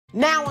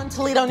Now on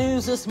Toledo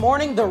News this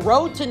morning, the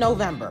road to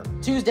November,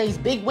 Tuesday's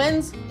big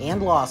wins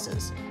and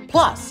losses.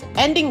 Plus,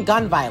 ending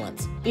gun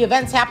violence, the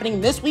events happening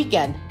this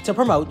weekend to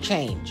promote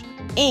change.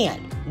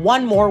 And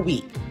one more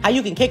week, how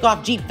you can kick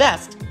off Jeep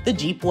Fest the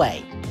Jeep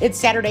way. It's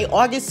Saturday,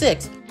 August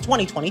 6th,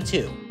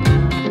 2022.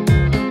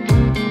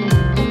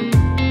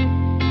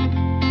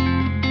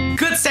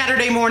 Good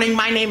Saturday morning.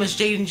 My name is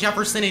Jaden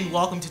Jefferson, and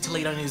welcome to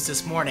Toledo News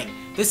this morning.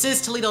 This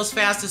is Toledo's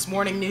fastest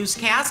morning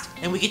newscast,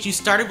 and we get you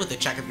started with a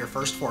check of your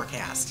first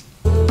forecast.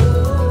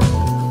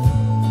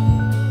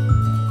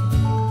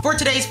 For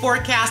today's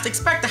forecast,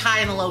 expect a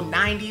high in the low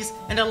 90s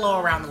and a low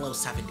around the low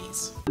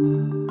 70s.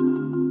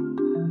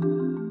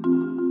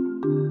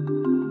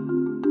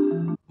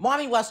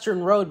 Maumee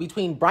Western Road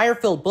between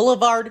Briarfield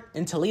Boulevard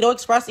and Toledo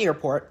Express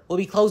Airport will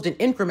be closed in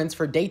increments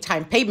for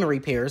daytime pavement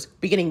repairs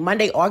beginning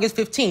Monday, August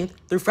 15th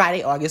through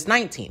Friday, August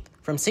 19th,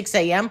 from 6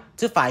 a.m.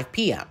 to 5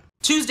 p.m.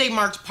 Tuesday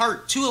marks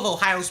part 2 of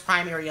Ohio's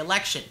primary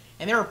election,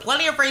 and there are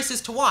plenty of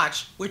races to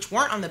watch which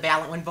weren't on the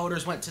ballot when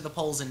voters went to the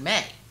polls in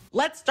May.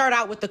 Let's start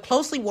out with the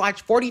closely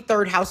watched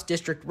 43rd House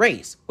District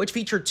race, which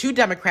featured 2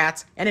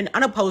 Democrats and an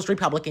unopposed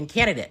Republican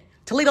candidate.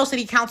 Toledo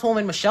City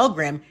Councilwoman Michelle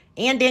Grimm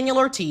and Daniel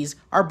Ortiz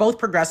are both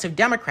progressive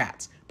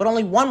Democrats, but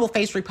only one will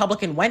face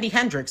Republican Wendy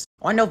Hendricks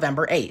on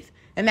November 8th.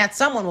 And that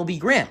someone will be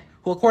Grimm,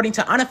 who according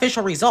to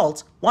unofficial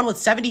results, won with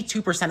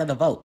 72% of the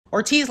vote.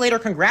 Ortiz later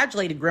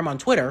congratulated Grimm on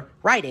Twitter,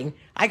 writing,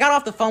 "I got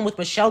off the phone with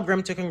Michelle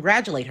Grimm to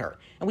congratulate her,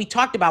 and we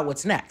talked about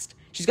what's next.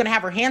 She's going to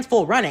have her hands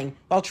full running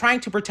while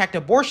trying to protect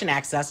abortion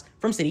access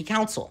from City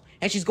Council,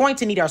 and she's going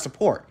to need our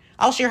support.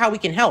 I'll share how we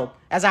can help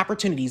as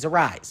opportunities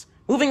arise."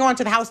 Moving on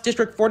to the House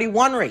District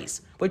 41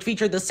 race, which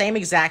featured the same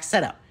exact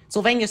setup.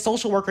 Sylvania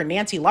social worker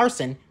Nancy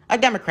Larson, a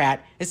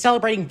Democrat, is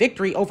celebrating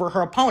victory over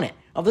her opponent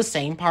of the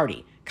same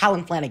party,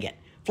 Colin Flanagan.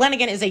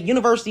 Flanagan is a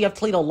University of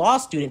Toledo law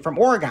student from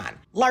Oregon.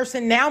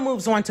 Larson now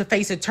moves on to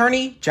face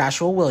attorney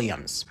Joshua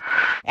Williams.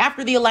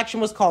 After the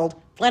election was called,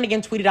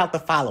 Flanagan tweeted out the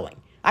following: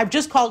 "I've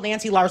just called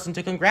Nancy Larson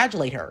to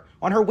congratulate her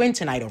on her win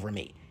tonight over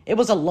me. It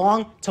was a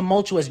long,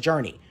 tumultuous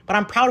journey, but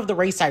I'm proud of the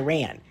race I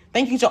ran.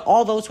 Thank you to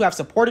all those who have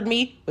supported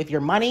me with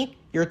your money,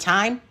 your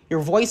time, your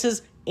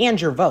voices, and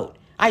your vote.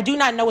 I do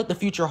not know what the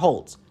future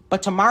holds,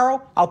 but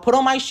tomorrow I'll put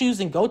on my shoes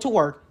and go to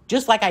work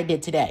just like I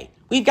did today.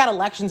 We've got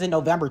elections in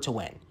November to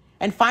win."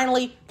 And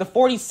finally, the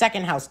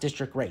 42nd House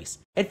District race.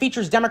 It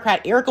features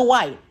Democrat Erica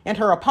White and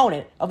her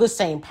opponent of the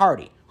same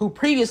party, who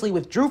previously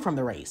withdrew from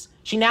the race.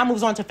 She now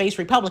moves on to face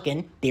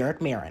Republican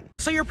Derek Marin.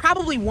 So you're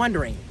probably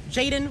wondering,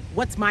 Jaden,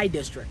 what's my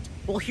district?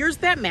 Well, here's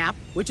that map,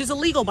 which is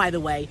illegal, by the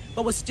way,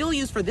 but was still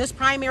used for this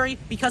primary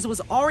because it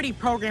was already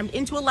programmed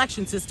into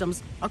election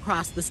systems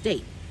across the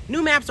state.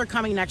 New maps are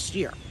coming next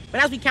year.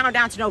 But as we count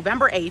down to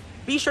November 8th,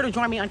 be sure to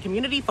join me on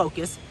Community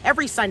Focus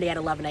every Sunday at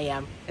 11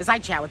 a.m. as I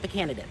chat with the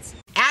candidates.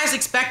 As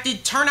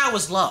expected, turnout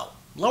was low.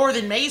 Lower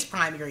than May's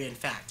primary, in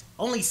fact.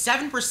 Only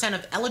 7%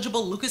 of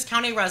eligible Lucas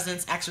County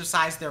residents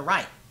exercised their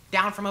right,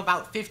 down from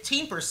about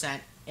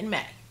 15% in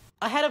May.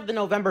 Ahead of the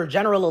November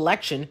general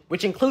election,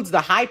 which includes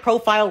the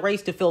high-profile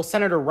race to fill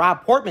Senator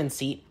Rob Portman's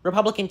seat,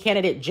 Republican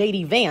candidate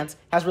J.D. Vance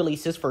has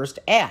released his first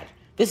ad.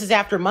 This is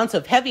after months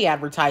of heavy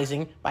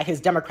advertising by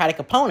his Democratic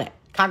opponent,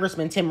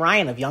 Congressman Tim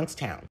Ryan of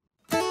Youngstown.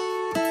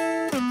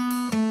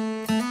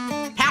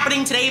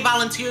 Happening today,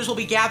 volunteers will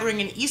be gathering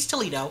in East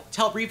Toledo to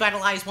help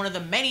revitalize one of the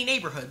many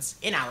neighborhoods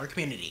in our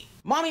community.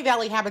 Maumee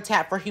Valley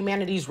Habitat for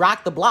Humanity's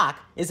Rock the Block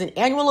is an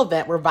annual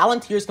event where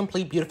volunteers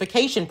complete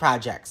beautification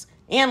projects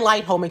and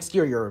light home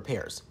exterior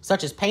repairs,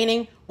 such as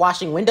painting,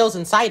 washing windows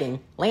and siding,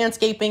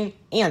 landscaping,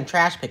 and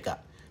trash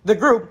pickup. The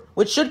group,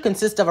 which should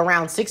consist of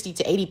around 60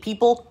 to 80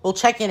 people, will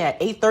check in at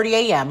 8:30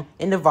 a.m.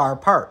 in Navarre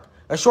Park.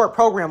 A short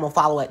program will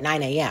follow at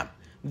 9 a.m.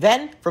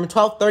 Then, from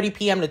 12:30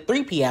 p.m. to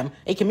 3 p.m.,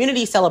 a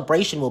community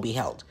celebration will be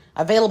held.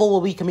 Available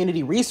will be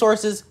community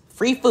resources,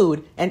 free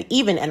food, and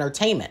even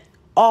entertainment.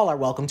 All are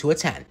welcome to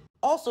attend.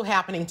 Also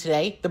happening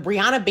today, the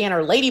Brianna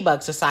Banner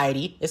Ladybug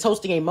Society is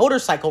hosting a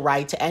motorcycle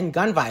ride to end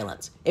gun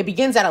violence. It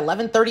begins at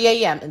 11:30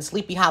 a.m. in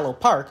Sleepy Hollow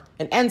Park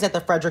and ends at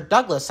the Frederick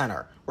Douglass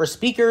Center, where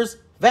speakers,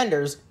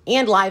 vendors,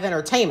 and live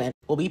entertainment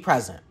will be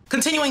present.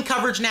 Continuing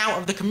coverage now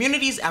of the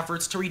community's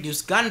efforts to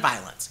reduce gun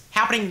violence.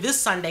 Happening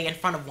this Sunday in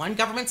front of One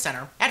Government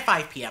Center at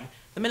 5 p.m.,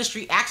 the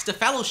ministry Acts to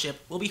Fellowship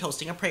will be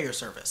hosting a prayer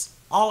service.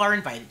 All are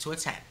invited to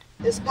attend.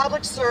 As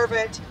public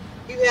servant,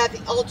 you have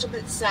the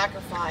ultimate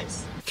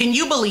sacrifice. Can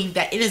you believe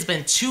that it has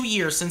been 2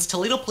 years since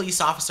Toledo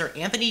police officer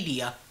Anthony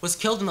Dia was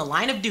killed in the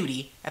line of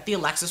duty at the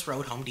Alexis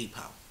Road Home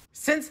Depot?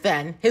 Since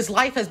then, his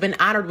life has been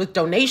honored with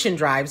donation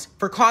drives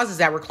for causes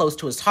that were close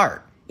to his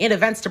heart and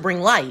events to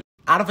bring light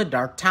out of a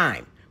dark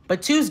time.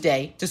 But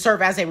Tuesday, to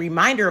serve as a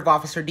reminder of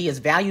Officer Dia's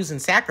values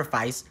and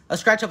sacrifice, a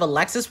stretch of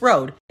Alexis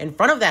Road in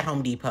front of that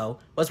Home Depot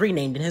was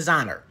renamed in his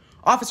honor.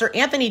 Officer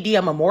Anthony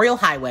Dia Memorial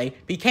Highway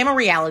became a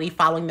reality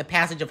following the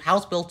passage of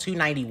House Bill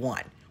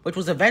 291, which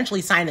was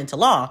eventually signed into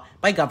law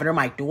by Governor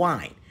Mike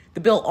DeWine. The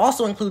bill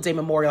also includes a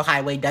Memorial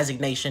Highway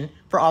designation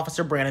for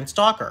Officer Brandon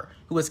Stalker,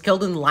 who was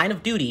killed in the line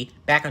of duty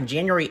back on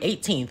January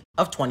 18th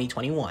of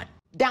 2021.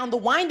 Down the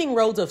winding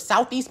roads of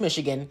southeast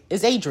Michigan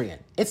is Adrian.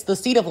 It's the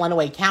seat of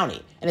Lenawee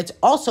County, and it's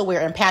also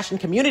where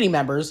impassioned community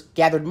members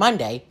gathered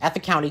Monday at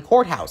the county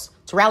courthouse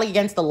to rally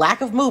against the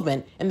lack of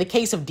movement in the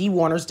case of Dee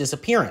Warner's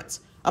disappearance.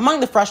 Among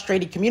the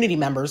frustrated community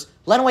members,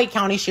 Lenawee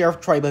County Sheriff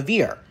Troy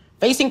Bevere.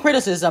 Facing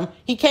criticism,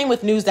 he came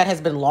with news that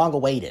has been long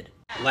awaited.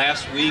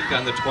 Last week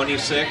on the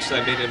 26th,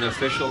 I made an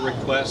official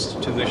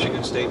request to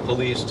Michigan State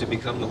Police to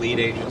become the lead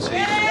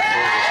agency.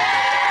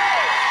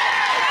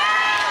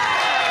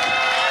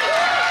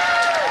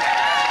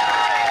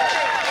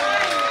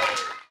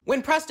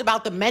 When pressed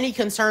about the many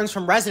concerns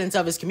from residents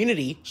of his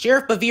community,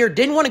 Sheriff Bevere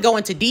didn't want to go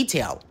into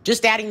detail,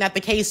 just adding that the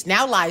case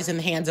now lies in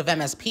the hands of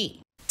MSP.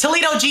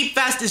 Toledo Jeep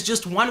Fest is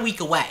just 1 week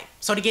away,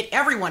 so to get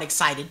everyone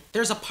excited,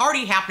 there's a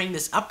party happening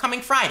this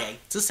upcoming Friday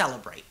to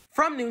celebrate.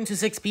 From noon to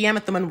 6 p.m.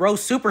 at the Monroe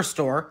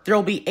Superstore, there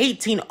will be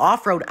 18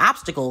 off-road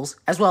obstacles,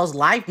 as well as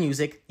live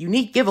music,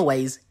 unique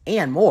giveaways,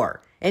 and more.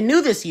 And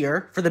new this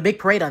year, for the big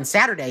parade on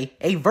Saturday,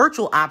 a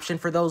virtual option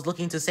for those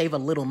looking to save a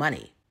little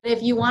money.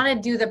 If you want to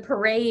do the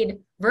parade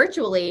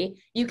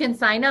virtually, you can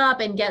sign up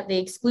and get the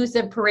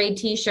exclusive parade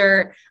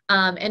t-shirt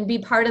and be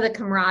part of the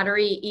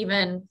camaraderie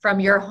even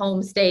from your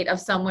home state of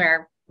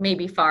somewhere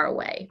maybe far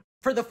away.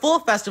 For the full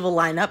festival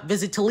lineup,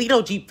 visit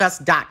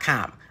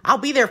ToledoJeepFest.com. I'll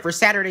be there for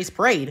Saturday's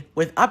parade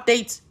with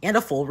updates and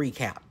a full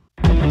recap.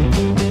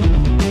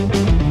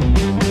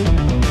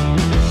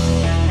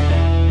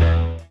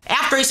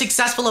 After a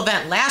successful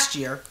event last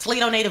year,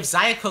 Toledo native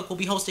Zaya Cook will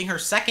be hosting her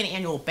second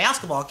annual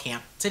basketball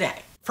camp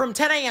today. From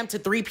 10 a.m. to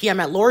 3 p.m.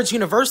 at Lourdes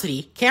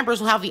University,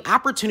 campers will have the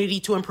opportunity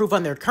to improve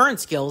on their current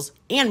skills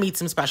and meet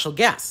some special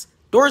guests.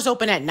 Doors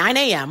open at 9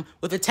 a.m.,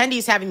 with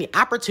attendees having the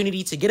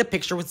opportunity to get a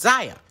picture with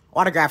Zaya,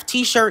 autographed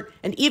t-shirt,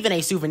 and even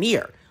a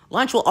souvenir.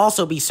 Lunch will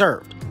also be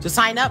served. To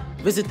sign up,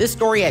 visit this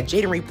story at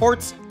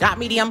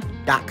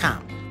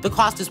jadenreports.medium.com. The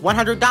cost is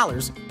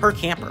 $100 per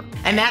camper.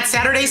 And that's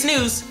Saturday's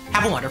news.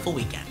 Have a wonderful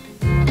weekend.